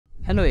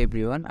Hello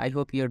everyone, I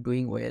hope you are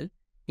doing well.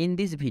 In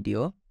this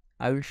video,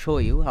 I will show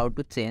you how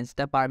to change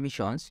the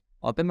permissions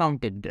of a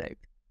mounted drive.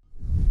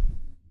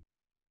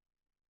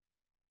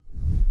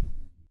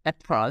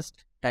 At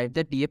first, type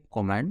the df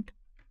command.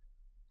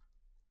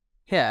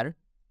 Here,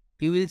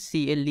 you will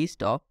see a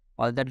list of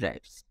all the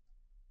drives.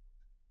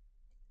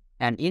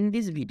 And in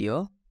this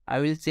video, I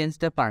will change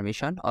the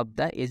permission of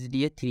the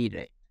SDA3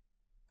 drive.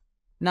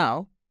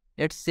 Now,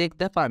 let's check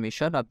the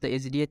permission of the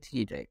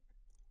SDA3 drive.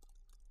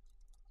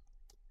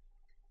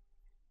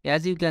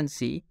 As you can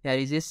see, here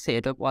is a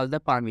set of all the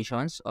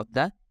permissions of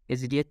the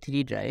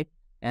SDA3 drive,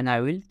 and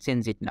I will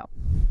change it now.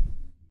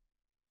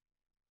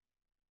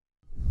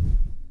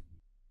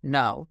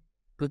 Now,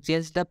 to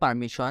change the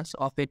permissions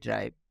of a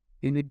drive,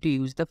 you need to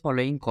use the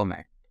following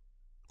command.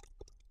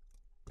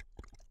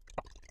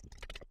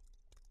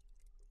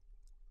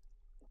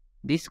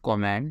 This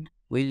command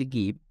will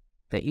give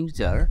the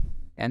user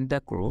and the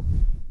group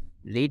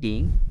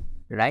reading,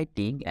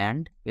 writing,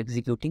 and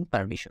executing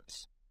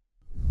permissions.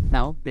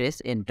 Now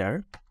press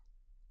enter.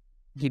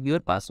 Give your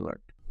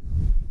password.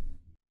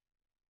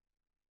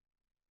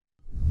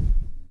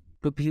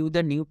 To view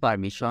the new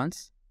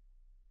permissions,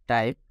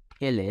 type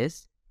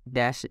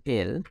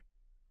ls-l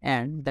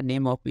and the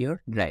name of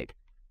your drive.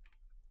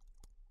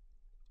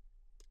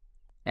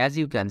 As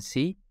you can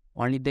see,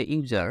 only the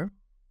user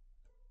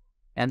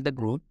and the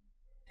group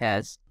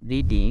has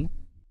reading,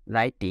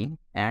 writing,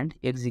 and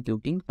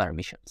executing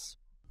permissions.